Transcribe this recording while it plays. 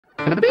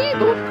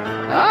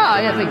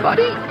Hi,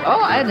 everybody.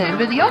 Oh, and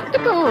Henry the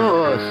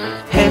Octopus.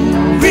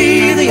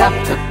 Henry the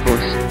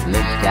Octopus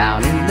lives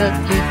down in the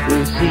deep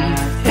blue sea.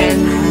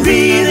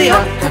 Henry the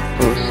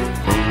Octopus,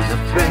 he's a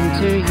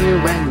friend to you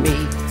and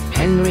me.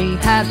 Henry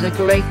has a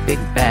great big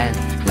band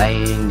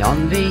playing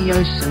on the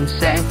ocean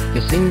sand.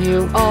 He'll sing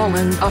you all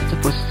an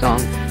octopus song.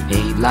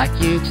 He'd like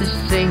you to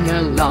sing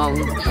along.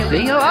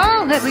 Sing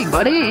along,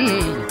 everybody.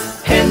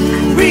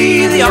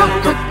 Henry the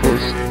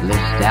Octopus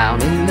lives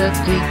down in the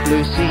deep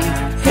blue sea.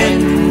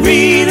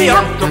 Henry the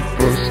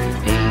Octopus,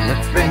 he's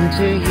a friend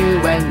to you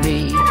and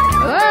me.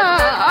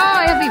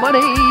 Ah,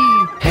 everybody!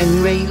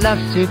 Henry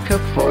loves to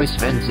cook for his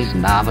friends. His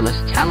marvelous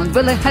talent,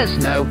 well, it has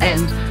no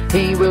end.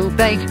 He will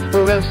bake,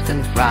 roast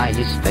and fry.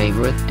 His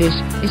favorite dish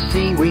is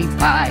seaweed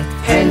pie.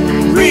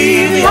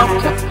 Henry the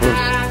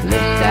Octopus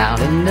lives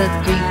down in the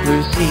deep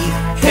blue sea.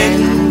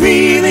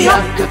 Henry the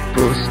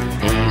Octopus,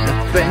 he's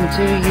a friend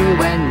to you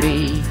and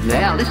me.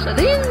 Now listen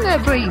in,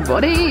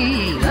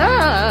 everybody.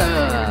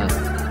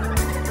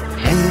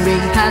 Henry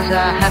has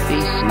a happy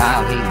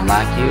smile. He'd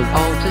like you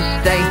all to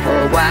stay for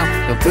a while.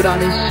 He'll put on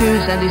his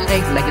shoes and his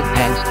eight-legged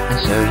pants and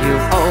show you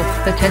all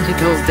the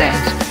tentacle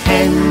dance.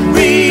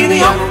 Henry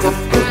the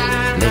Octopus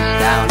lives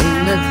down in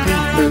the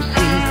deep blue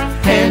sea.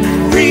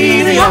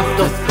 Henry the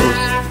Octopus,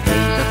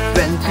 he's a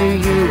friend to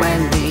you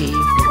and me.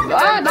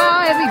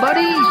 Bye-bye,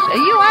 everybody.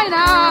 See you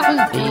later.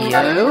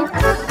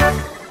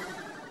 Yo.